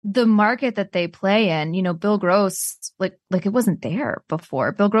the market that they play in, Bill Gross, like it wasn't there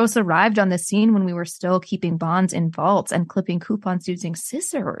before. Bill Gross arrived on the scene when we were still keeping bonds in vaults and clipping coupons using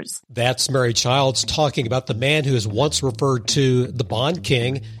scissors. That's Mary Childs talking about the man who is once referred to the Bond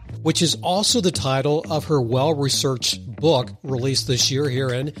King, which is also the title of her well-researched book released this year here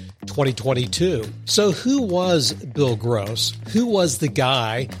in 2022. So who was Bill Gross? Who was the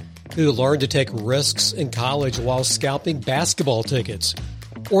guy who learned to take risks in college while scalping basketball tickets?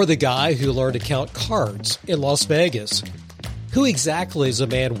 Or the guy who learned to count cards in Las Vegas? Who exactly is a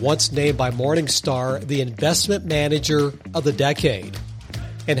man once named by Morningstar the investment manager of the decade?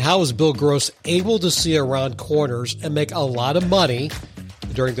 And how was Bill Gross able to see around corners and make a lot of money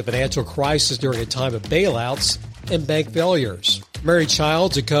during the financial crisis during a time of bailouts and bank failures? Mary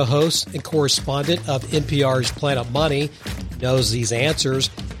Childs, a co-host and correspondent of NPR's Planet Money, knows these answers,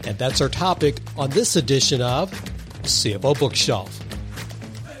 and that's our topic on this edition of CFO Bookshelf.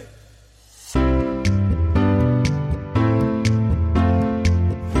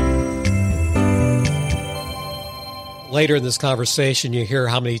 Later in this conversation, you hear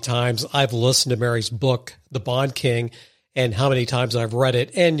how many times I've listened to Mary's book, The Bond King, and how many times I've read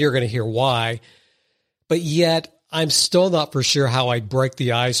it, and you're going to hear why. But yet, I'm still not for sure how I'd break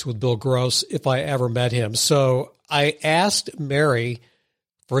the ice with Bill Gross if I ever met him. So I asked Mary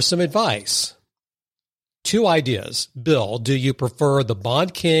for some advice. 2 ideas. Bill, do you prefer the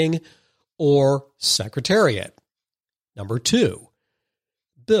Bond King or Secretariat? Number 2,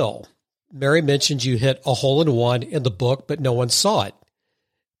 Bill, Mary mentioned you hit a hole-in-one in the book, but no one saw it.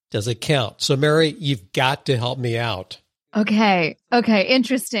 Does it count? So, Mary, you've got to help me out. Okay.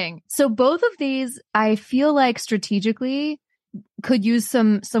 Interesting. So both of these, I feel like strategically could use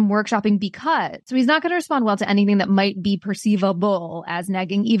some workshopping because so he's not going to respond well to anything that might be perceivable as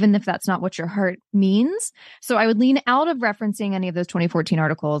negging, even if that's not what your heart means. So I would lean out of referencing any of those 2014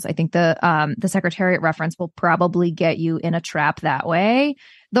 articles. I think the Secretariat reference will probably get you in a trap that way.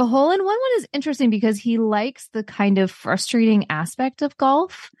 The hole-in-one one is interesting because he likes the kind of frustrating aspect of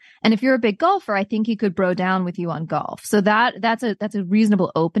golf. And if you're a big golfer, I think he could bro down with you on golf. So that's a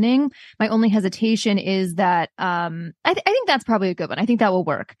reasonable opening. My only hesitation is that I think that's probably a good one. I think that will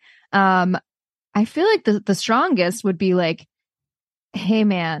work. I feel like the strongest would be like, hey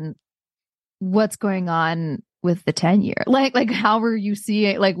man, what's going on with the 10-year? Like how are you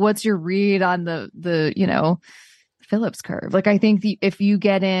seeing? Like, what's your read on the Phillips curve? Like, I think if you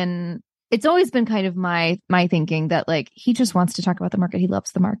get in. It's always been kind of my thinking that like he just wants to talk about the market. He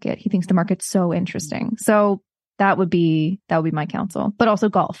loves the market. He thinks the market's so interesting. So that would be my counsel. But also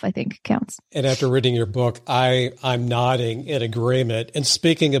golf, I think, counts. And after reading your book, I'm nodding in agreement. And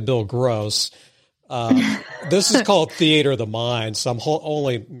speaking of Bill Gross, this is called Theater of the Mind. So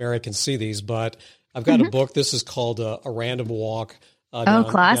only Mary can see these, but I've got a book. This is called A Random Walk.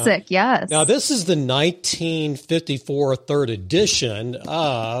 Classic. Yes. Now, this is the 1954 third edition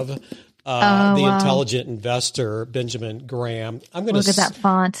of The Intelligent Investor, Benjamin Graham. I'm going to look at that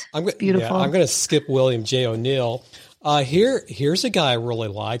font. It's beautiful. Yeah, I'm going to skip William J. O'Neill. Here's a guy I really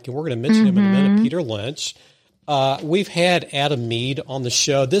like, and we're going to mention him in a minute. Peter Lynch. We've had Adam Mead on the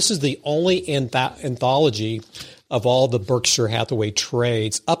show. This is the only anthology of all the Berkshire Hathaway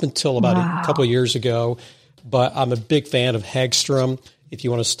trades up until about a couple of years ago. But I'm a big fan of Hagstrom. If you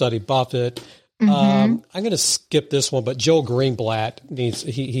want to study Buffett, I'm going to skip this one. But Joel Greenblatt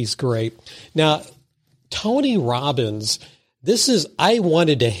he's great. Now, Tony Robbins. I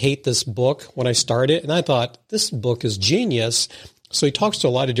wanted to hate this book when I started, and I thought this book is genius. So he talks to a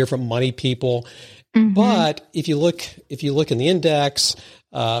lot of different money people. But if you look in the index,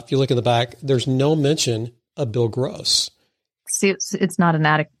 if you look in the back, there's no mention of Bill Gross. See, it's not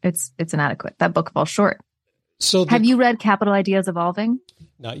it's inadequate. That book falls short. So have you read Capital Ideas Evolving?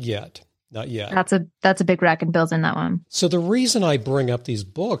 Not yet. That's a big wreck, and Bill's in that one. So the reason I bring up these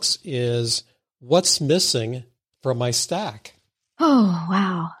books is what's missing from my stack. Oh,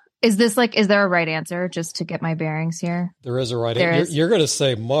 wow. Is there a right answer just to get my bearings here? There is a right answer. You're going to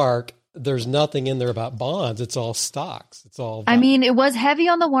say, Mark, there's nothing in there about bonds. It's all stocks. It's all. I mean, it was heavy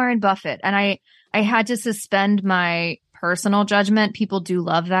on the Warren Buffett, and I had to suspend my personal judgment. People do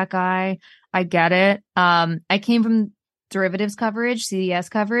love that guy. I get it. I came from derivatives coverage, CDS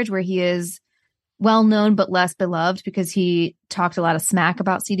coverage, where he is well known but less beloved because he talked a lot of smack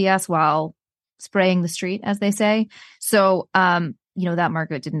about CDS while spraying the street, as they say. So, that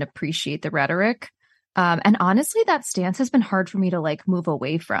market didn't appreciate the rhetoric. And honestly, that stance has been hard for me to move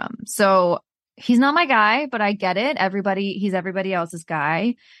away from. So he's not my guy, but I get it. He's everybody else's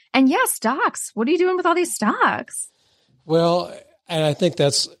guy. And yeah, stocks. What are you doing with all these stocks? Well, and I think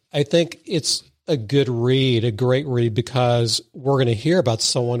it's a good read, a great read, because we're going to hear about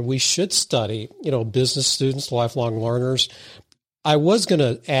someone we should study, business students, lifelong learners. I was going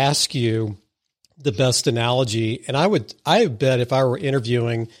to ask you the best analogy, and I bet if I were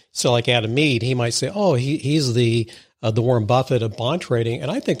interviewing, like Adam Mead, he might say, "Oh, he's the Warren Buffett of bond trading,"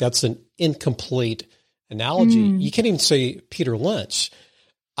 and I think that's an incomplete analogy. You can't even say Peter Lynch.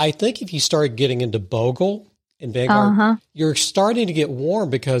 I think if you start getting into Bogle and Vanguard, you're starting to get warm,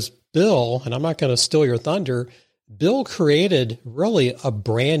 because Bill, and I'm not going to steal your thunder, Bill created really a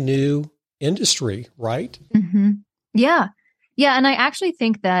brand new industry, right? Mm-hmm. Yeah. Yeah. And I actually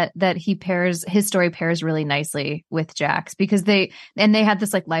think that his story pairs really nicely with Jack's, because they had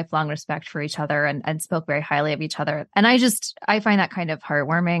this like lifelong respect for each other and spoke very highly of each other. And I find that kind of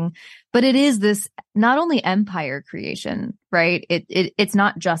heartwarming. But it is this not only empire creation, right? It's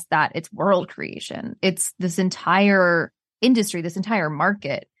not just that, it's world creation. It's this entire industry, this entire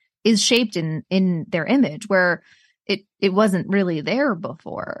market is shaped in their image, where it wasn't really there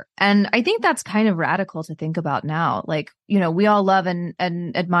before. And I think that's kind of radical to think about now. Like, we all love and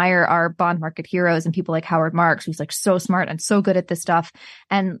admire our bond market heroes and people like Howard Marks, who's like so smart and so good at this stuff,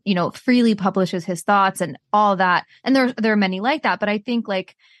 and, freely publishes his thoughts and all that. And there are many like that. But I think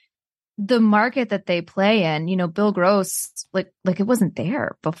like the market that they play in, Bill Gross, like it wasn't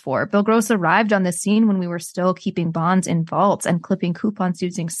there before. Bill Gross arrived on the scene when we were still keeping bonds in vaults and clipping coupons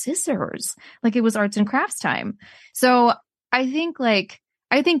using scissors, like it was arts and crafts time. So I think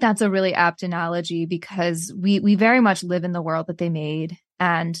that's a really apt analogy, because we very much live in the world that they made,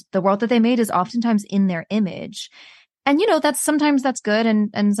 and the world that they made is oftentimes in their image. And, sometimes that's good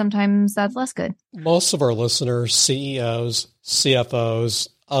and sometimes that's less good. Most of our listeners, CEOs, CFOs,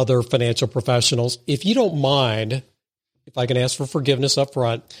 other financial professionals, if you don't mind, if I can ask for forgiveness up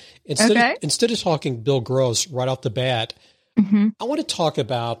front, instead of talking Bill Gross right off the bat, I want to talk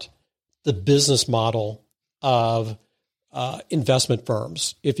about the business model of investment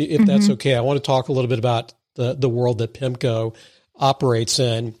firms. If that's okay, I want to talk a little bit about the world that PIMCO operates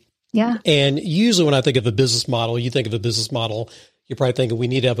in. Yeah. And usually when I think of a business model, you think of a business model, you're probably thinking we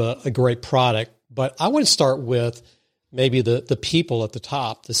need to have a great product. But I want to start with maybe the people at the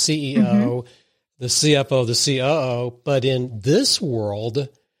top, the CEO, the CFO, the COO. But in this world,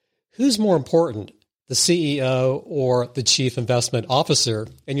 who's more important, the CEO or the chief investment officer?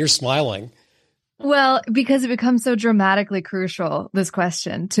 And you're smiling. Well, because it becomes so dramatically crucial, this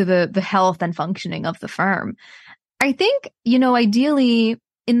question, to the health and functioning of the firm. I think, ideally,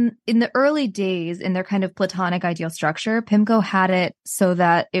 in the early days, in their kind of platonic ideal structure, PIMCO had it so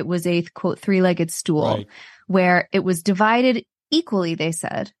that it was a, quote, three-legged stool, right, where it was divided equally, they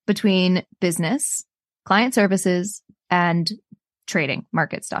said, between business, client services, and trading,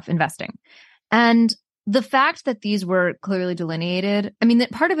 market stuff, investing. And the fact that these were clearly delineated, I mean,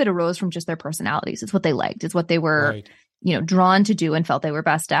 that part of it arose from just their personalities. It's what they liked. It's what they were, right, drawn to do and felt they were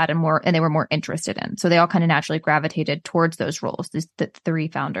best at and they were more interested in. So they all kind of naturally gravitated towards those roles, the three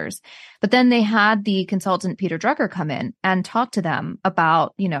founders. But then they had the consultant Peter Drucker come in and talk to them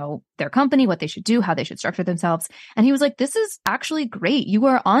about, their company, what they should do, how they should structure themselves. And he was like, this is actually great. You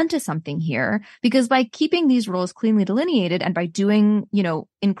are onto something here, because by keeping these roles cleanly delineated and by doing,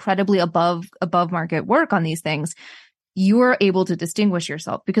 incredibly above market work on these things, you're able to distinguish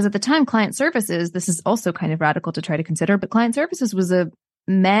yourself. Because at the time, client services, this is also kind of radical to try to consider, but client services was a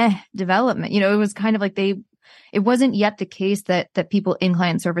meh development. It was kind of like it wasn't yet the case that people in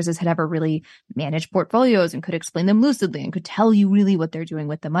client services had ever really managed portfolios and could explain them lucidly and could tell you really what they're doing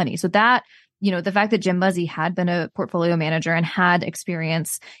with the money. So that, the fact that Jim Buzzi had been a portfolio manager and had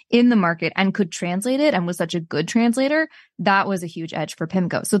experience in the market and could translate it and was such a good translator, that was a huge edge for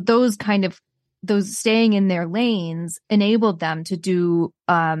PIMCO. So those staying in their lanes enabled them to do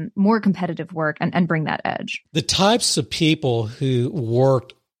more competitive work and bring that edge. The types of people who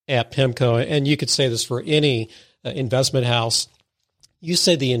worked at PIMCO, and you could say this for any investment house, you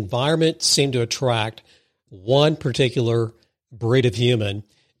say the environment seemed to attract one particular breed of human,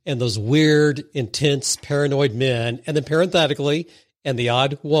 and those weird, intense, paranoid men, and then parenthetically, and the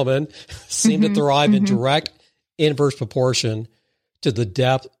odd woman seemed to thrive in direct inverse proportion to the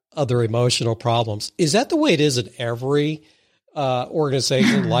depth of their emotional problems. Is that the way it is in every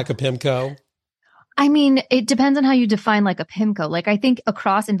organization like a PIMCO? I mean, it depends on how you define like a PIMCO. Like, I think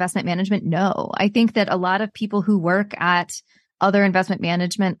across investment management, no. I think that a lot of people who work at other investment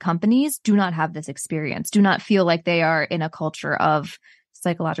management companies do not have this experience, do not feel like they are in a culture of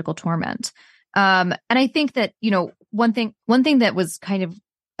psychological torment. And I think that, one thing that was kind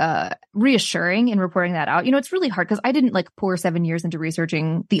of reassuring in reporting that out, it's really hard because I didn't pour 7 years into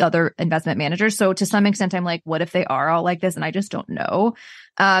researching the other investment managers. So to some extent, I'm like, what if they are all like this? And I just don't know.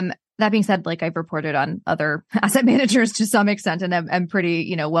 That being said, like I've reported on other asset managers to some extent, and I'm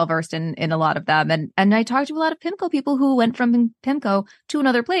pretty, well versed in a lot of them. And I talked to a lot of PIMCO people who went from PIMCO to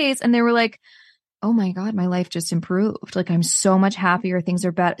another place, and they were like, "Oh my God, my life just improved. Like I'm so much happier. Things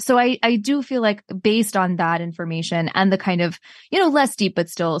are better." So I do feel like based on that information and the kind of, less deep but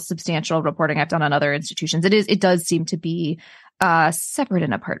still substantial reporting I've done on other institutions, it does seem to be separate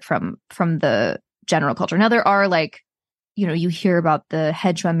and apart from the general culture. Now there are like, you hear about the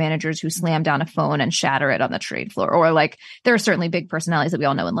hedge fund managers who slam down a phone and shatter it on the trade floor, or like there are certainly big personalities that we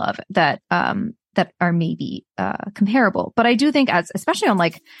all know and love that are maybe comparable. But I do think especially on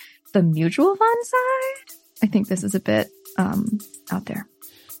like the mutual fund side, I think this is a bit out there.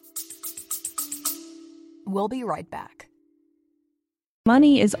 We'll be right back.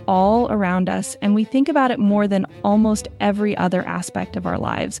 Money is all around us, and we think about it more than almost every other aspect of our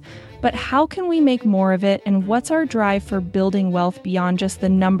lives. But how can we make more of it, and what's our drive for building wealth beyond just the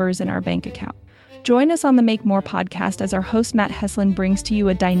numbers in our bank account? Join us on the Make More podcast as our host Matt Heslin brings to you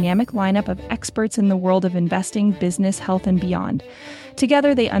a dynamic lineup of experts in the world of investing, business, health, and beyond.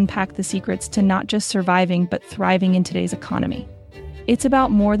 Together, they unpack the secrets to not just surviving, but thriving in today's economy. It's about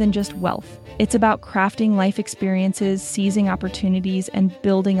more than just wealth. It's about crafting life experiences, seizing opportunities, and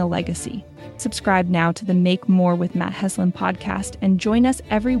building a legacy. Subscribe now to the Make More with Matt Heslin podcast and join us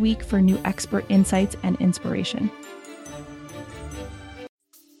every week for new expert insights and inspiration.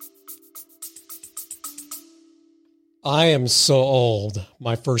 I am so old.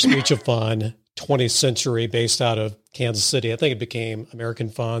 My first mutual fund, 20th Century, based out of Kansas City. I think it became American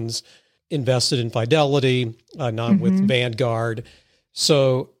Funds, invested in Fidelity, not with Vanguard.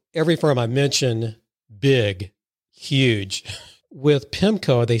 So every firm I mention, big, huge. With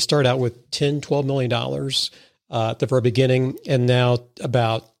PIMCO, they start out with $10, $12 million at the very beginning, and now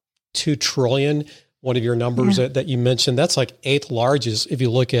about $2 trillion. One of your numbers that you mentioned, that's like eighth largest if you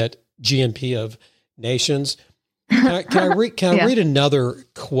look at GNP of nations. Can I read another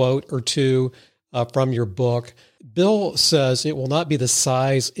quote or two from your book? Bill says it will not be the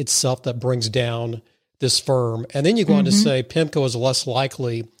size itself that brings down this firm. And then you go on to say PIMCO is less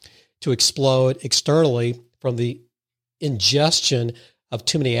likely to explode externally from the ingestion of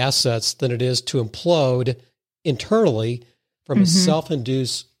too many assets than it is to implode internally from a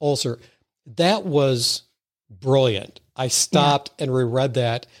self-induced ulcer. That was brilliant. I stopped and reread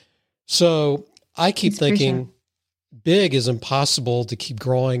that. So I keep thinking big is impossible to keep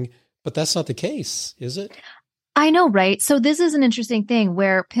growing, but that's not the case, is it? I know, right? So this is an interesting thing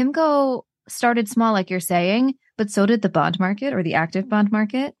where PIMCO started small, like you're saying, but so did the bond market or the active bond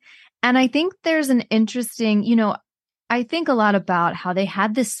market. And I think there's an interesting, I think a lot about how they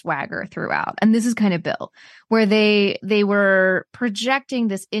had this swagger throughout. And this is kind of Bill, where they were projecting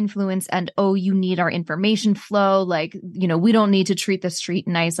this influence and, oh, you need our information flow. Like, we don't need to treat the street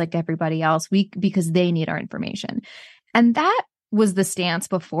nice like everybody else because they need our information. And that was the stance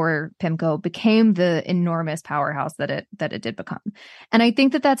before PIMCO became the enormous powerhouse that it did become. And I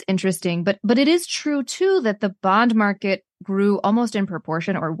think that that's interesting, but it is true too that the bond market grew almost in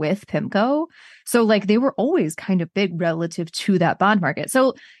proportion or with PIMCO. So like they were always kind of big relative to that bond market.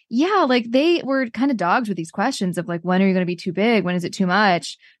 So yeah, like they were kind of dogs with these questions of like, when are you going to be too big? When is it too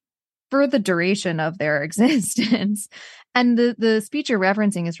much? For the duration of their existence. And the speech you're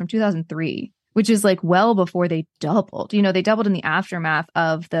referencing is from 2003. Which is like well before they doubled. They doubled in the aftermath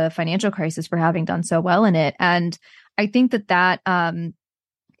of the financial crisis for having done so well in it. And I think that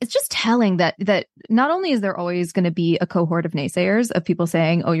it's just telling that not only is there always going to be a cohort of naysayers of people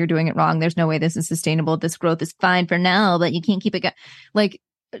saying, oh, you're doing it wrong. There's no way this is sustainable. This growth is fine for now, but you can't keep it. Like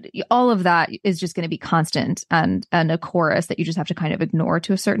all of that is just going to be constant and a chorus that you just have to kind of ignore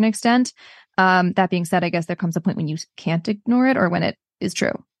to a certain extent. That being said, I guess there comes a point when you can't ignore it or when it is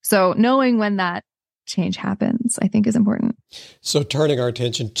true. So knowing when that change happens, I think is important. So turning our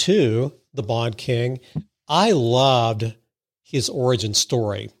attention to the Bond King, I loved his origin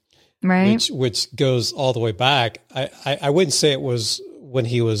story, right? Which goes all the way back. I wouldn't say it was when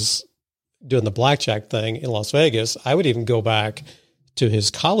he was doing the blackjack thing in Las Vegas. I would even go back to his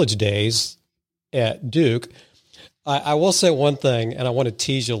college days at Duke. I will say one thing, and I want to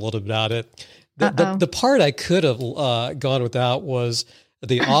tease you a little bit about it. The part I could have gone without was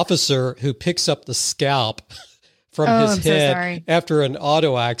the officer who picks up the scalp from his head after an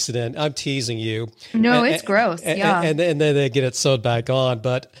auto accident. I'm teasing you. No, it's gross. Yeah. And then they get it sewed back on.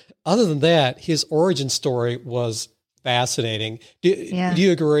 But other than that, his origin story was fascinating. Do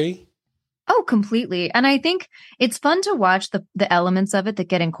you agree? Oh, completely. And I think it's fun to watch the elements of it that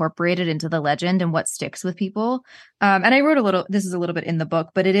get incorporated into the legend and what sticks with people. And I wrote this is a little bit in the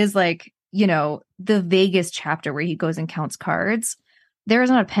book, but it is like, the Vegas chapter where he goes and counts cards. there is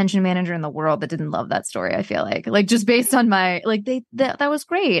not a pension manager in the world that didn't love that story. I feel like just based on my, like that was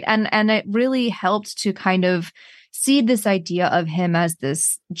great. And it really helped to kind of seed this idea of him as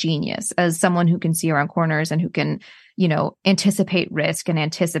this genius, as someone who can see around corners and who can, anticipate risk and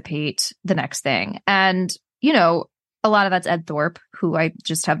anticipate the next thing. And, a lot of that's Ed Thorpe, who I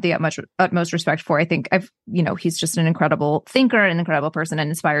just have the utmost respect for. I think he's just an incredible thinker, an incredible person, and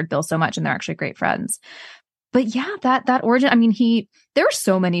inspired Bill so much. And they're actually great friends. But yeah, that origin, I mean, there are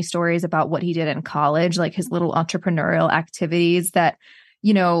so many stories about what he did in college, like his little entrepreneurial activities that,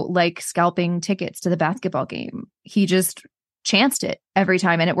 like scalping tickets to the basketball game. He just chanced it every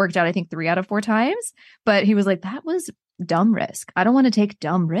time. And it worked out, I think, 3 out of 4 times. But he was like, that was dumb risk. I don't want to take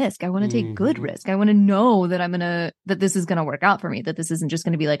dumb risk. I want to take good risk. I want to know that that this is going to work out for me, that this isn't just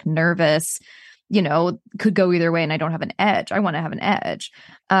going to be like nervous, could go either way and I don't have an edge. I want to have an edge.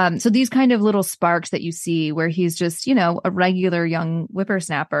 So these kind of little sparks that you see where he's just, a regular young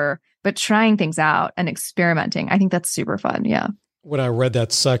whippersnapper, but trying things out and experimenting. I think that's super fun. Yeah. When I read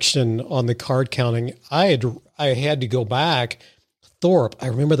that section on the card counting, I had to go back. Thorpe, I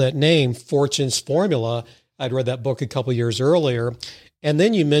remember that name, Fortune's Formula. I'd read that book a couple years earlier. And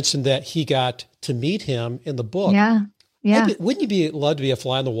then you mentioned that he got to meet him in the book. Yeah. Yeah. Wouldn't you love to be a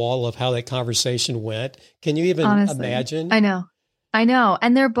fly on the wall of how that conversation went? Can you even imagine? I know.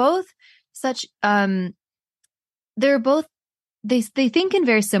 And they're both such, they think in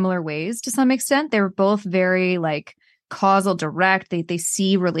very similar ways to some extent. They're both very like causal direct. They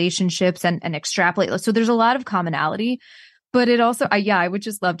see relationships and extrapolate. So there's a lot of commonality. But it also, I would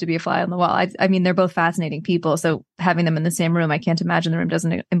just love to be a fly on the wall. I mean, they're both fascinating people. So having them in the same room, I can't imagine the room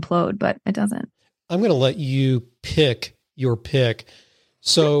doesn't implode, but it doesn't. I'm going to let you pick your pick.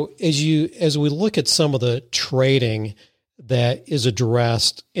 So as we look at some of the trading that is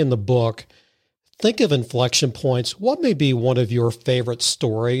addressed in the book, think of inflection points. What may be one of your favorite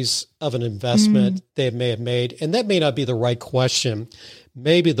stories of an investment they may have made? And that may not be the right question,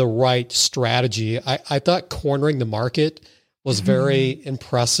 maybe the right strategy. I thought cornering the market was very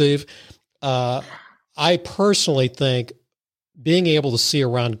impressive. I personally think being able to see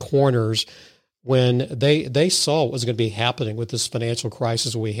around corners when they saw what was going to be happening with this financial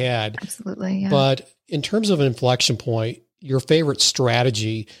crisis we had. Absolutely, yeah. But in terms of an inflection point, your favorite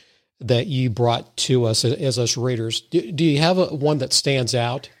strategy that you brought to us as us readers, do you have one that stands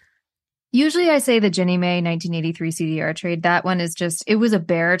out? Usually I say the Ginnie Mae 1983 CDR trade. That one is it was a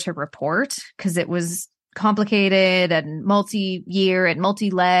bear to report because it was complicated and multi-year and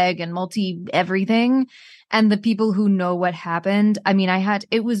multi-leg and multi-everything. And the people who know what happened, I mean,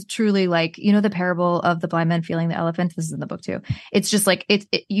 it was truly like, the parable of the blind man feeling the elephant. This is in the book too. It's just like,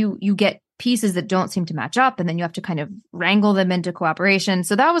 you get pieces that don't seem to match up and then you have to kind of wrangle them into cooperation.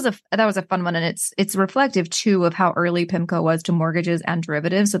 So that was a fun one. And it's reflective too of how early PIMCO was to mortgages and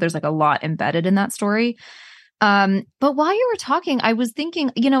derivatives. So there's like a lot embedded in that story. But while you were talking, I was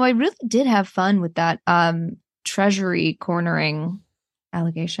thinking, I really did have fun with that, treasury cornering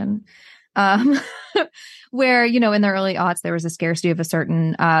allegation. Where, in the early aughts, there was a scarcity of a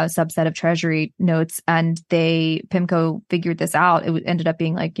certain subset of treasury notes and PIMCO figured this out. It ended up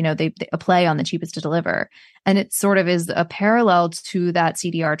being like, a play on the cheapest to deliver. And it sort of is a parallel to that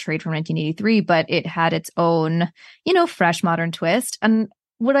CDR trade from 1983, but it had its own, fresh modern twist. And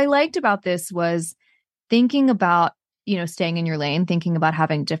what I liked about this was thinking about, staying in your lane, thinking about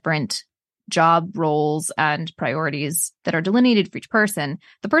having different job roles and priorities that are delineated for each person.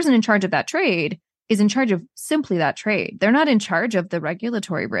 The person in charge of that trade is in charge of simply that trade. They're not in charge of the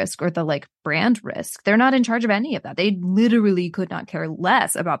regulatory risk or the brand risk. They're not in charge of any of that. They literally could not care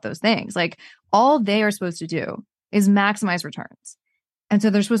less about those things. Like all they are supposed to do is maximize returns. And so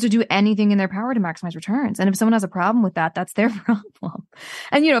they're supposed to do anything in their power to maximize returns. And if someone has a problem with that, that's their problem.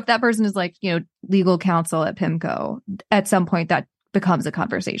 And, if that person is legal counsel at PIMCO, at some point that becomes a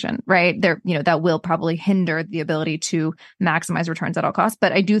conversation, right? That will probably hinder the ability to maximize returns at all costs.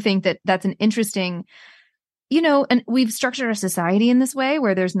 But I do think that that's an interesting, and we've structured our society in this way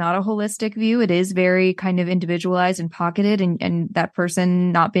where there's not a holistic view. It is very kind of individualized and pocketed. And that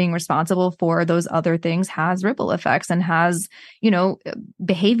person not being responsible for those other things has ripple effects and has,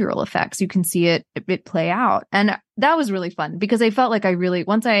 behavioral effects. You can see it play out. And that was really fun because I felt like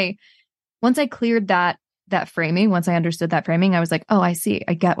once I cleared that framing, once I understood that framing, I was like, oh, I see.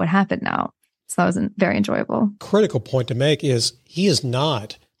 I get what happened now. So that was very enjoyable. Critical point to make is he is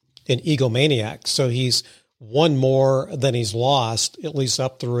not an egomaniac. So he's won more than he's lost, at least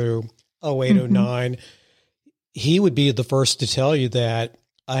up through 08, 09. He would be the first to tell you that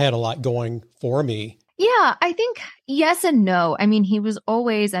I had a lot going for me. Yeah, I think yes and no. I mean, he was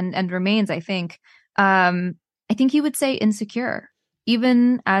always and remains, I think he would say insecure.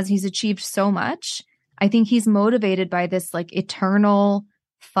 even as he's achieved so much, I think he's motivated by this like eternal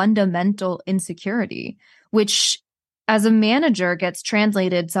fundamental insecurity, which as a manager gets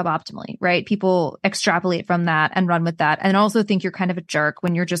translated suboptimally, right? People extrapolate from that and run with that and also think you're kind of a jerk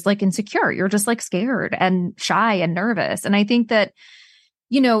when you're just like insecure. You're just like scared and shy and nervous. And I think that,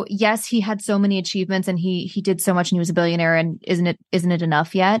 yes, he had so many achievements and he did so much and he was a billionaire, and isn't it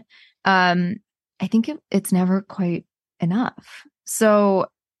enough yet? I think it's never quite enough. So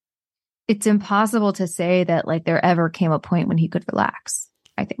it's impossible to say that like there ever came a point when he could relax,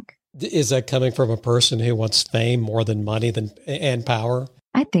 I think. Is that coming from a person who wants fame more than money and power?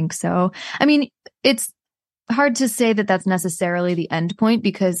 I think so. I mean, it's hard to say that that's necessarily the end point,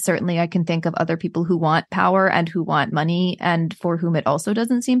 because certainly I can think of other people who want power and who want money and for whom it also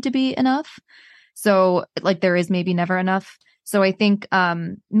doesn't seem to be enough. So like there is maybe never enough. So I think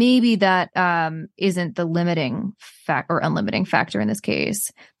maybe that isn't the limiting or unlimiting factor in this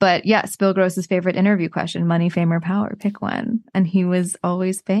case. But yes, Bill Gross's favorite interview question: money, fame, or power? Pick one. And he was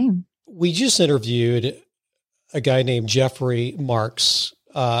always fame. We just interviewed a guy named Jeffrey Marks.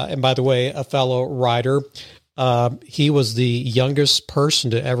 And by the way, a fellow writer. He was the youngest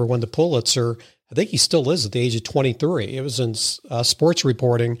person to ever win the Pulitzer. I think he still is at the age of 23. It was in sports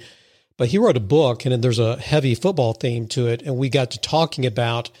reporting. But he wrote a book, and then there's a heavy football theme to it. And we got to talking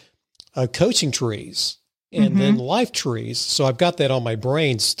about coaching trees and then life trees. So I've got that on my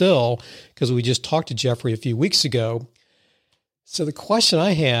brain still, because we just talked to Jeffrey a few weeks ago. So the question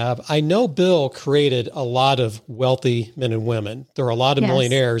I have, I know Bill created a lot of wealthy men and women. There are a lot of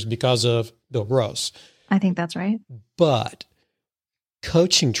millionaires because of Bill Gross. I think that's right. But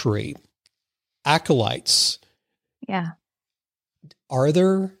coaching tree, acolytes. Yeah. Are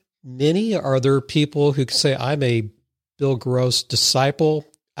there many? Are there people who can say, I'm a Bill Gross disciple,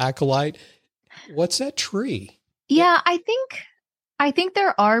 acolyte? What's that tree? Yeah, I think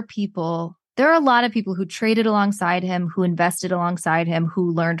there are people. There are a lot of people who traded alongside him, who invested alongside him,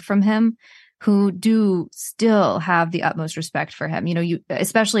 who learned from him, who do still have the utmost respect for him.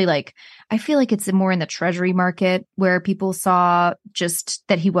 Especially like, I feel like it's more in the treasury market where people saw just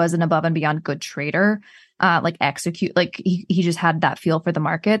that he was an above and beyond good trader. He just had that feel for the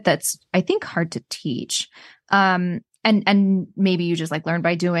market that's, I think, hard to teach. And maybe you just like learn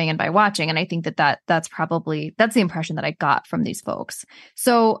by doing and by watching. And I think that's the impression that I got from these folks.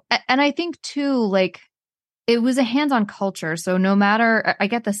 So, and I think too, like it was a hands-on culture. So no matter, I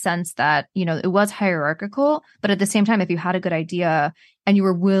get the sense that, it was hierarchical, but at the same time, if you had a good idea and you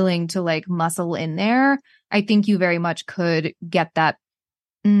were willing to like muscle in there, I think you very much could get that.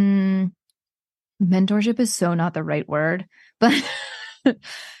 Mentorship is so not the right word, but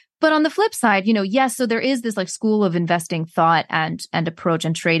on the flip side, yes, so there is this like school of investing thought and approach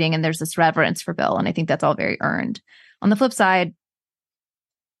and trading, and there's this reverence for Bill, and I think that's all very earned. On the flip side,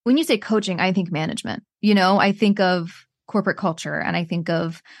 when you say coaching, I think management. I think of corporate culture, and I think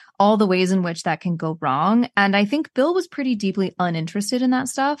of all the ways in which that can go wrong. And I think Bill was pretty deeply uninterested in that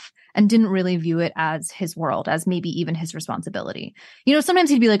stuff and didn't really view it as his world, as maybe even his responsibility.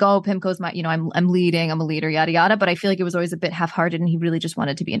 Sometimes he'd be like, oh, PIMCO's my, I'm leading, I'm a leader, yada, yada. But I feel like it was always a bit half-hearted, and he really just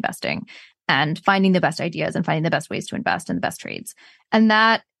wanted to be investing and finding the best ideas and finding the best ways to invest in the best trades. And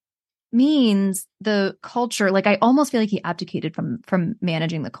that means the culture, like I almost feel like he abdicated from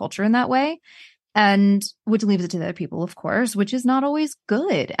managing the culture in that way. And which leaves it to the other people, of course, which is not always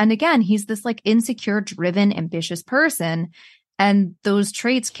good. And again, he's this like insecure, driven, ambitious person. And those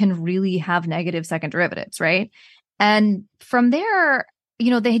traits can really have negative second derivatives, right? And from there,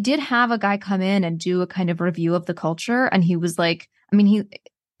 they did have a guy come in and do a kind of review of the culture. And he was like,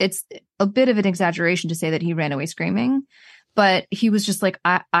 it's a bit of an exaggeration to say that he ran away screaming, but he was just like,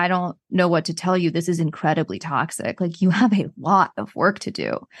 I don't know what to tell you. This is incredibly toxic. Like you have a lot of work to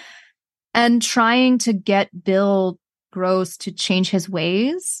do. And trying to get Bill Gross to change his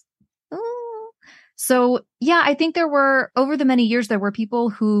ways. So, yeah, I think there were, over the many years, there were people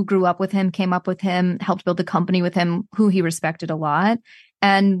who grew up with him, came up with him, helped build the company with him, who he respected a lot.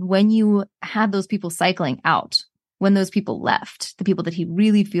 And when you had those people cycling out, when those people left, the people that he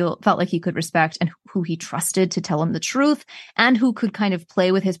really felt like he could respect and who he trusted to tell him the truth and who could kind of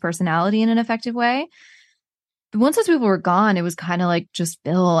play with his personality in an effective way, once those people were gone, it was kind of like just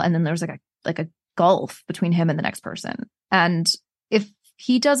Bill. And then there was like a gulf between him and the next person. And if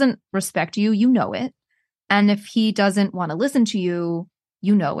he doesn't respect you, you know it. And if he doesn't want to listen to you,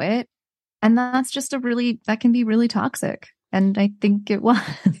 you know it. And that's just that can be really toxic. And I think it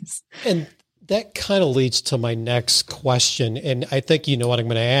was. And that kind of leads to my next question. And I think you know what I'm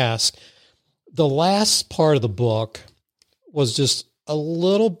going to ask. The last part of the book was just a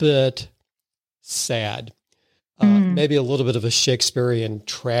little bit sad. maybe a little bit of a Shakespearean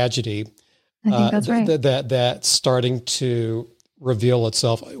tragedy. I think that's right. That's starting to reveal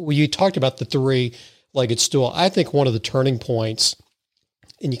itself. Well, you talked about the three-legged stool. I think one of the turning points,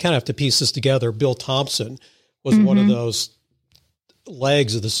 and you kind of have to piece this together, Bill Thompson was one of those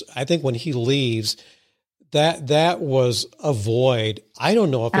legs of this. I think when he leaves, that was a void. I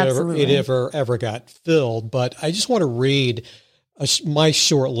don't know if it ever got filled, but I just want to read my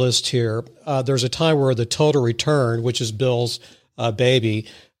short list here. There's a time where the Total Return, which is Bill's baby,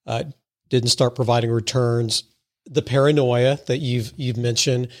 didn't start providing returns. The Paranoia that you've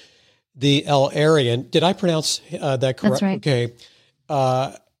mentioned, the El Arian. Did I pronounce that correct? That's right. Okay.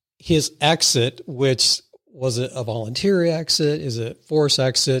 His exit, which was it a voluntary exit? Is it forced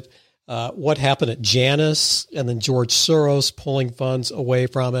exit? What happened at Janus, and then George Soros pulling funds away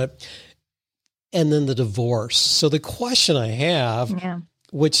from it, and then the divorce. So the question I have,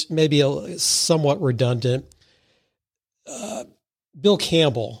 which may be somewhat redundant, Bill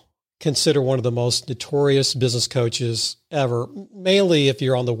Campbell, considered one of the most notorious business coaches ever, mainly if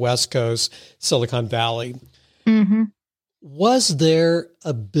you're on the West Coast, Silicon Valley. Mm-hmm. Was there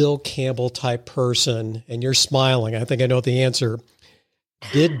a Bill Campbell type person? And you're smiling. I think I know the answer.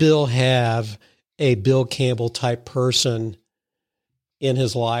 Did Bill have a Bill Campbell type person in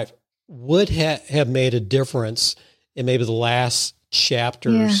his life? Would have made a difference in maybe the last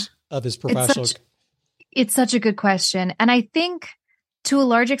chapters of his professional. It's such a good question. And I think to a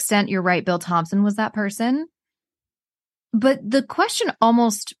large extent, you're right. Bill Thompson was that person. But the question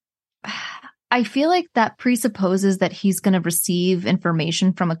almost, I feel like that presupposes that he's going to receive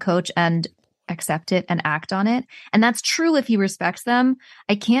information from a coach and accept it and act on it. And that's true if he respects them.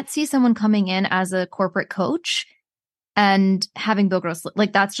 I can't see someone coming in as a corporate coach and having Bill Gross,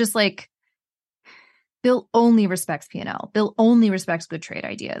 like that's just like, Bill only respects P&L. Bill only respects good trade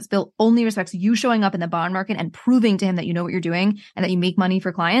ideas. Bill only respects you showing up in the bond market and proving to him that you know what you're doing and that you make money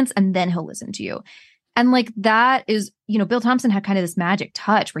for clients, and then he'll listen to you. And like that is, Bill Thompson had kind of this magic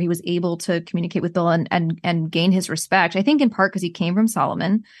touch where he was able to communicate with Bill and gain his respect. I think in part because he came from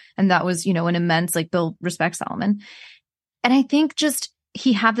Salomon, and that was, an immense, like Bill respects Salomon. And I think just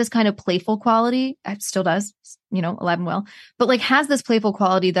he had this kind of playful quality, still does, alive and well, but like has this playful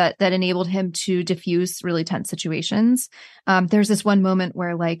quality that enabled him to diffuse really tense situations. There's this one moment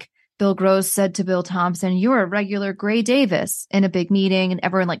where like Bill Gross said to Bill Thompson, "You're a regular Gray Davis," in a big meeting, and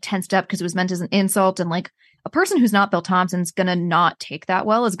everyone like tensed up because it was meant as an insult. And like a person who's not Bill Thompson's going to not take that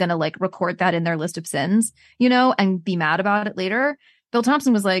well, is going to like record that in their list of sins, and be mad about it later. Bill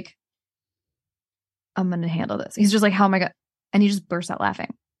Thompson was like, "I'm going to handle this." He's just like, "How am I going to?" And he just bursts out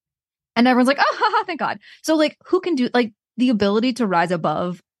laughing. And everyone's like, "Oh, thank God." So like, who can do like the ability to rise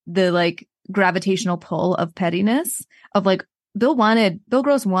above the like gravitational pull of pettiness of like, Bill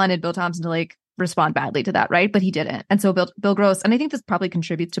Gross wanted Bill Thompson to like respond badly to that, right? But he didn't. And so Bill Gross, and I think this probably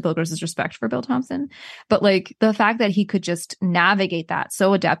contributes to Bill Gross's respect for Bill Thompson, but like the fact that he could just navigate that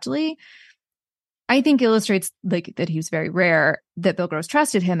so adeptly, I think illustrates like that he was very rare, that Bill Gross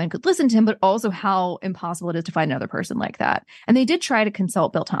trusted him and could listen to him, but also how impossible it is to find another person like that. And they did try to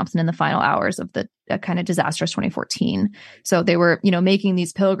consult Bill Thompson in the final hours of the kind of disastrous 2014. So they were, making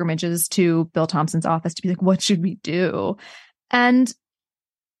these pilgrimages to Bill Thompson's office to be like, what should we do? And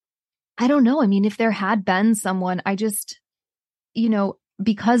I don't know. I mean, if there had been someone, I just,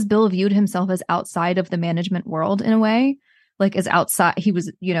 because Bill viewed himself as outside of the management world in a way, like as outside, he was,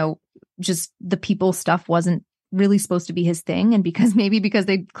 just the people stuff wasn't really supposed to be his thing. And because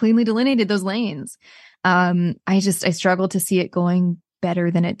they cleanly delineated those lanes, I struggle to see it going better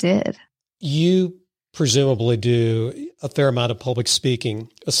than it did. You presumably do a fair amount of public speaking,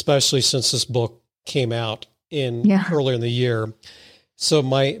 especially since this book came out earlier in the year. So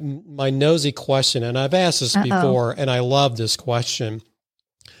my nosy question, and I've asked this before, and I love this question.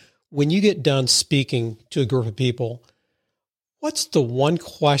 When you get done speaking to a group of people, what's the one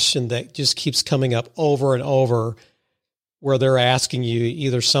question that just keeps coming up over and over where they're asking you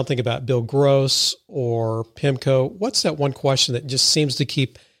either something about Bill Gross or PIMCO? What's that one question that just seems to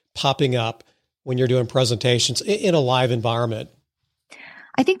keep popping up when you're doing presentations in a live environment?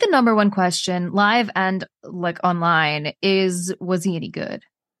 I think the number one question, live and like online, is, was he any good?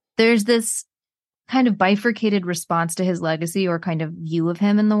 There's this kind of bifurcated response to his legacy or kind of view of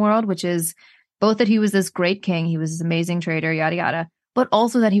him in the world, which is both that he was this great king, he was this amazing trader, yada, yada, but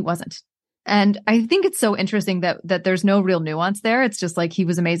also that he wasn't. And I think it's so interesting that there's no real nuance there. It's just like he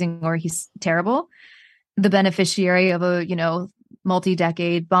was amazing or he's terrible. The beneficiary of a,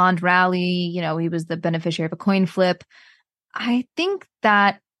 multi-decade bond rally, he was the beneficiary of a coin flip. I think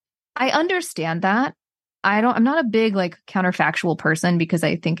that I understand that. I'm not a big like counterfactual person because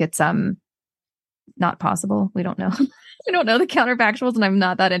I think it's not possible. We don't know. We don't know the counterfactuals, and I'm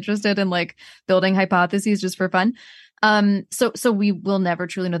not that interested in like building hypotheses just for fun. So we will never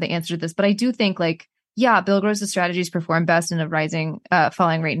truly know the answer to this, but I do think like, yeah, Bill Gross's strategies perform best in a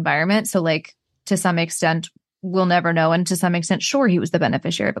falling rate environment. So like to some extent, we'll never know. And to some extent, sure, he was the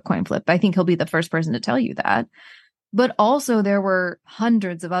beneficiary of a coin flip. I think he'll be the first person to tell you that. But also there were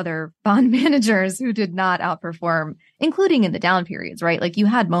hundreds of other bond managers who did not outperform, including in the down periods, right? Like you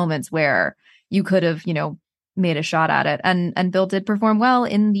had moments where you could have, made a shot at it. And Bill did perform well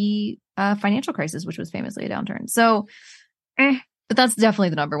in the financial crisis, which was famously a downturn. So, but that's definitely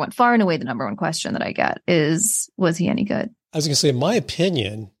the number one, far and away the number one question that I get is, was he any good? I was going to say, in my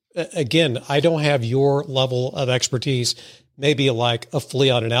opinion, again, I don't have your level of expertise, maybe like a flea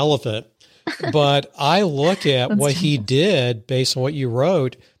on an elephant, but I look at what he did based on what you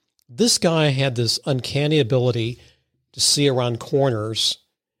wrote. This guy had this uncanny ability to see around corners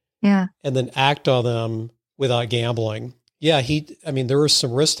and then act on them without gambling. Yeah, there was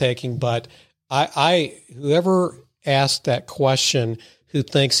some risk taking, but whoever asked that question who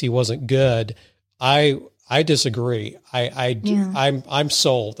thinks he wasn't good, I disagree. I'm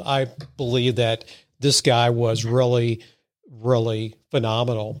sold. I believe that this guy was really, really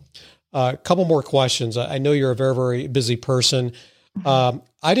phenomenal. A couple more questions. I know you're a very, very busy person.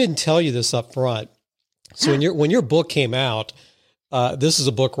 I didn't tell you this up front. So when your book came out, this is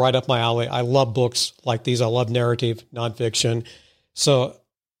a book right up my alley. I love books like these. I love narrative nonfiction. So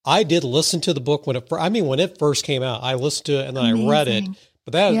I did listen to the book when it first came out. I listened to it and then I read it.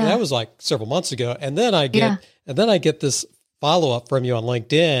 But that was like several months ago. And then I get this follow up from you on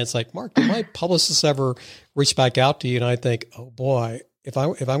LinkedIn. It's like, Mark, did my publicist ever reach back out to you? And I think, oh boy, if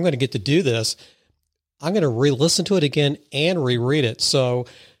I'm going to get to do this, I'm going to re-listen to it again and reread it. So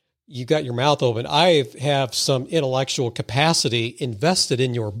you got your mouth open. I have some intellectual capacity invested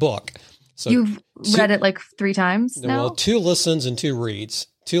in your book. So you've read it like 3 times now? Well, 2 listens and 2 reads.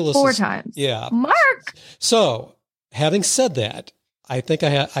 2 listens. 4 times. Yeah. Mark! So having said that, I think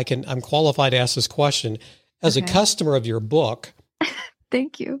I'm qualified to ask this question. As a customer of your book,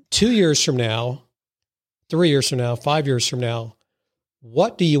 thank you. 2 years from now, 3 years from now, 5 years from now,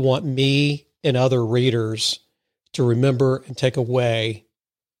 what do you want me and other readers to remember and take away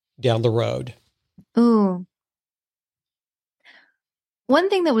down the road? Ooh. One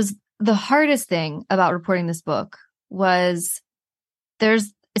thing that was the hardest thing about reporting this book was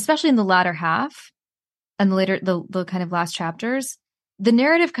there's, especially in the latter half and the kind of last chapters, the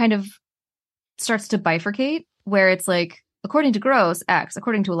narrative kind of starts to bifurcate where it's like, according to Gross, X,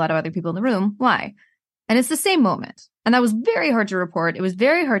 according to a lot of other people in the room, Y. And it's the same moment. And that was very hard to report. It was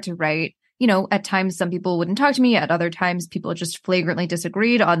very hard to write. At times some people wouldn't talk to me. At other times, people just flagrantly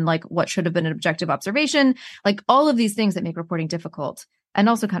disagreed on like what should have been an objective observation, like all of these things that make reporting difficult and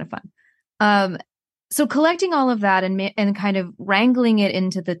also kind of fun. So collecting all of that and kind of wrangling it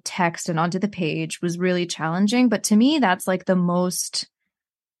into the text and onto the page was really challenging. But to me, that's like the most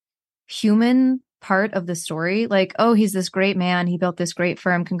human part of the story. Like, oh, he's this great man. He built this great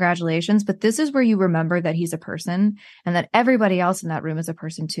firm. Congratulations. But this is where you remember that he's a person and that everybody else in that room is a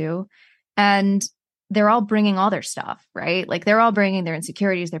person too. And they're all bringing all their stuff, right? Like they're all bringing their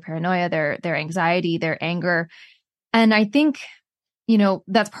insecurities, their paranoia, their anxiety, their anger. And I think,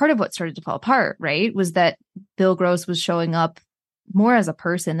 that's part of what started to fall apart, right? Was that Bill Gross was showing up more as a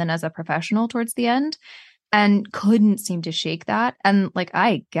person than as a professional towards the end and couldn't seem to shake that. And like,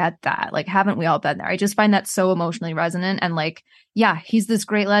 I get that. Like, haven't we all been there? I just find that so emotionally resonant. And like, yeah, he's this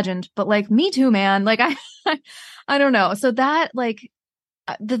great legend, but like, me too, man. Like, I don't know. So that like,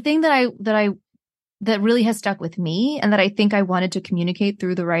 the thing that really has stuck with me and that I think I wanted to communicate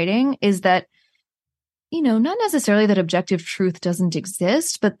through the writing is that, not necessarily that objective truth doesn't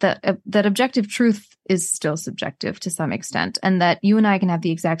exist, but that objective truth is still subjective to some extent, and that you and I can have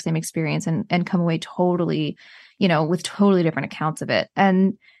the exact same experience and come away totally, with totally different accounts of it.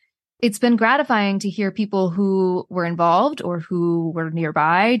 And it's been gratifying to hear people who were involved or who were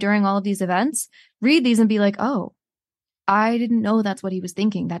nearby during all of these events read these and be like, oh, I didn't know that's what he was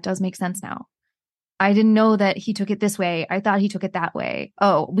thinking. That does make sense now. I didn't know that he took it this way. I thought he took it that way.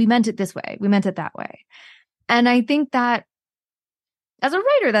 Oh, we meant it this way. We meant it that way. And I think that as a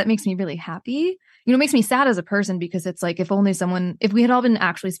writer, that makes me really happy. It makes me sad as a person because it's like, if we had all been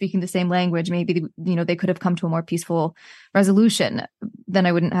actually speaking the same language, maybe, they could have come to a more peaceful resolution. Then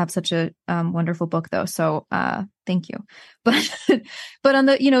I wouldn't have such a wonderful book though. So thank you. But on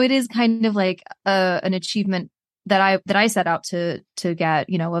the, it is kind of like an achievement that I set out to get,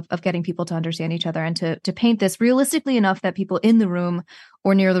 of getting people to understand each other and to paint this realistically enough that people in the room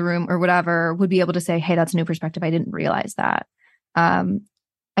or near the room or whatever would be able to say, hey, that's a new perspective. I didn't realize that.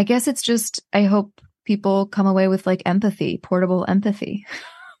 I I guess it's just, I hope people come away with like empathy, portable empathy.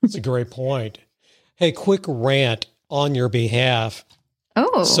 That's a great point. Hey, quick rant on your behalf.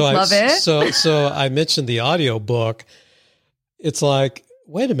 Oh, love it. So I mentioned the audiobook. It's like,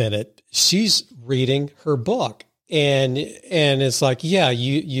 wait a minute, she's reading her book. And it's like, yeah,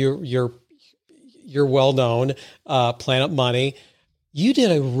 you're well known, Planet Money. You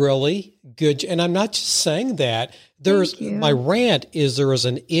did a really good, and I'm not just saying that. My rant is there was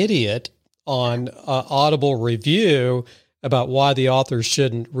an idiot on Audible review about why the authors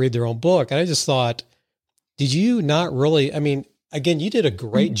shouldn't read their own book. And I just thought, did you not really, I mean, again, you did a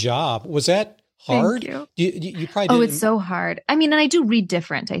great job. Was that hard? Thank You probably did. It's so hard. I mean, and I do read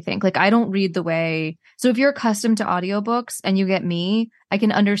different, I think. Like, I don't read the way, so if you're accustomed to audiobooks and you get me, I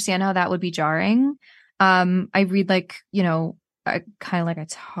can understand how that would be jarring. I read like, kind of like I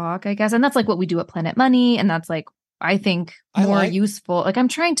talk, I guess. And that's like what we do at Planet Money. And that's like, I think more useful. Like, I'm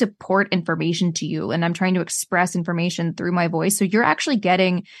trying to port information to you and I'm trying to express information through my voice. So you're actually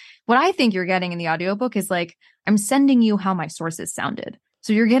getting what I think you're getting in the audiobook is like, I'm sending you how my sources sounded.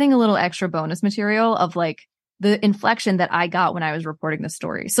 So you're getting a little extra bonus material of like the inflection that I got when I was reporting the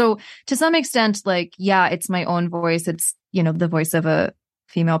story. So to some extent, like, yeah, it's my own voice. It's, the voice of a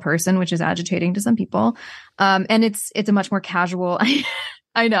female person, which is agitating to some people. And it's a much more casual.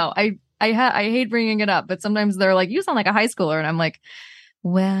 I know. I hate bringing it up, but sometimes they're like, you sound like a high schooler. And I'm like,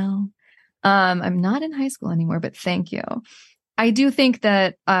 well, I'm not in high school anymore, but thank you. I do think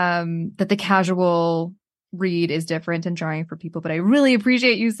that, that the casual read is different and jarring for people, but I really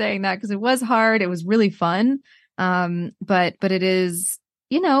appreciate you saying that because it was hard. It was really fun. But it is,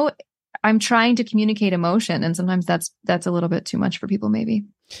 I'm trying to communicate emotion. And sometimes that's a little bit too much for people, maybe.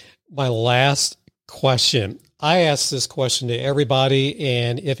 My last question. I ask this question to everybody,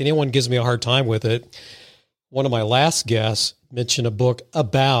 and if anyone gives me a hard time with it, one of my last guests mentioned a book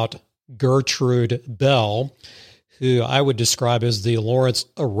about Gertrude Bell, who I would describe as the Lawrence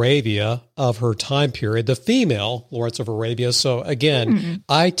Arabia of her time period, the female Lawrence of Arabia. So again,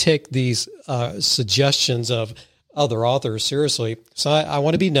 I take these suggestions of other authors seriously. So I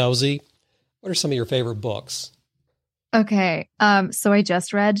want to be nosy. What are some of your favorite books? Okay. So I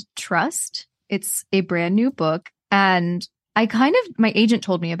just read Trust. It's a brand new book. And my agent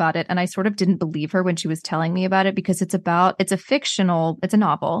told me about it and I sort of didn't believe her when she was telling me about it because it's a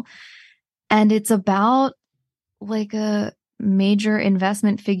novel. And it's about like a major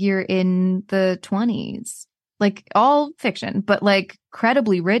investment figure in the 1920s, like all fiction, but like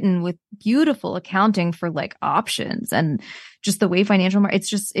credibly written with beautiful accounting for like options and just the way financial market,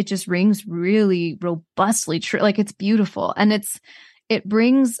 it just rings really robustly true. Like it's beautiful. And it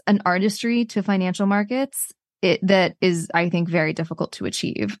brings an artistry to financial markets that is, I think, very difficult to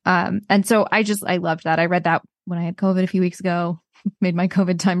achieve. And so I loved that. I read that when I had COVID a few weeks ago, made my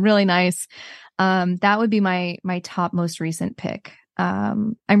COVID time really nice. That would be my top most recent pick.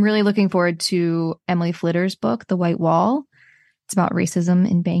 I'm really looking forward to Emily Flitter's book, The White Wall. It's about racism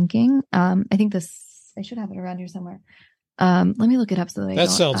in banking. I think I should have it around here somewhere. Let me look it up so that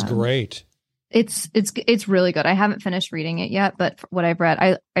sounds great. It's really good. I haven't finished reading it yet, but what I've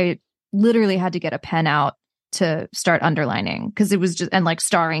read, I literally had to get a pen out to start underlining because it was just, and like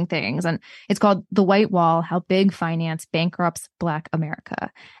starring things. And it's called The White Wall, How Big Finance Bankrupts Black America.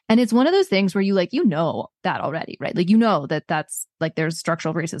 And it's one of those things where you know that already, right? Like, that's like, there's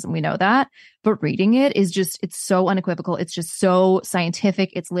structural racism. We know that, but reading it is just, it's so unequivocal. It's just so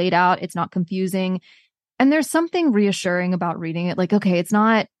scientific. It's laid out. It's not confusing. And there's something reassuring about reading it. Like, okay,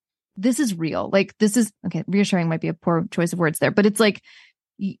 this is real. Like reassuring might be a poor choice of words there, but it's like,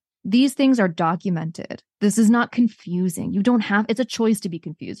 these things are documented. This is not confusing. It's a choice to be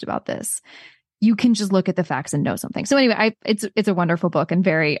confused about this. You can just look at the facts and know something. So anyway, it's a wonderful book and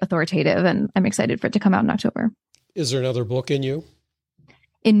very authoritative, and I'm excited for it to come out in October. Is there another book in you?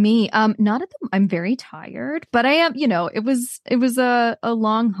 In me, not at the, I'm very tired, but I am, it was a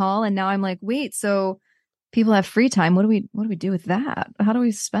long haul, and now I'm like, wait, so people have free time. What do we do with that? How do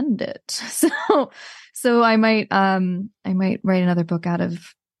we spend it? So I might write another book out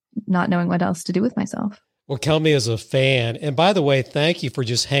of not knowing what else to do with myself. Well, count me as a fan. And by the way, thank you for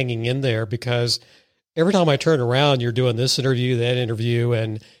just hanging in there, because every time I turn around, you're doing this interview, that interview,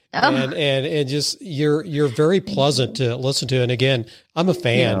 and just you're very pleasant to listen to. And again, I'm a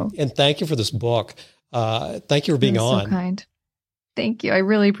fan, and thank you for this book. Thank you for being on. So kind. Thank you. I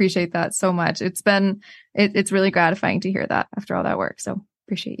really appreciate that so much. It's really gratifying to hear that after all that work. So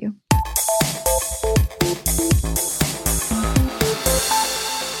appreciate you.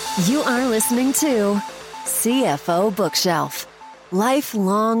 You are listening to CFO Bookshelf.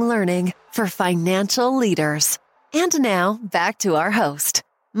 Lifelong learning for financial leaders. And now back to our host,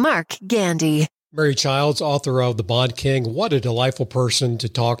 Mark Gandy. Mary Childs, author of The Bond King. What a delightful person to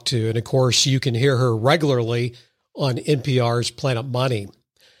talk to. And of course, you can hear her regularly on NPR's Planet Money.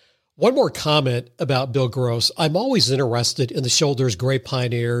 One more comment about Bill Gross. I'm always interested in the shoulders great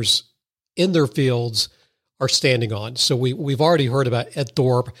pioneers in their fields are standing on. So we've already heard about Ed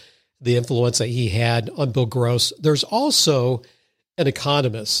Thorpe, the influence that he had on Bill Gross. There's also an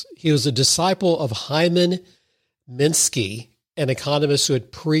economist. He was a disciple of Hyman Minsky, an economist who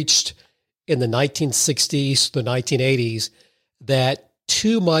had preached in the 1960s to the 1980s that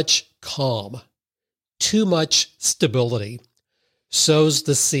too much calm, too much stability sows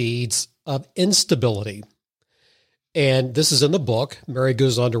the seeds of instability. And this is in the book. Mary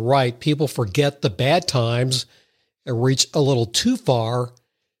goes on to write, people forget the bad times and reach a little too far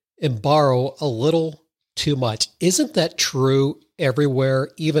and borrow a little too much. Isn't that true everywhere,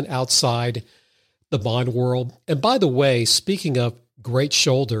 even outside the bond world? And by the way, speaking of great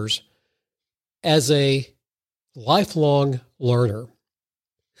shoulders, as a lifelong learner,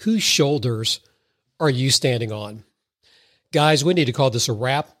 whose shoulders are you standing on? Guys, we need to call this a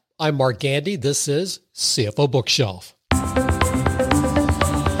wrap. I'm Mark Gandy. This is CFO Bookshelf.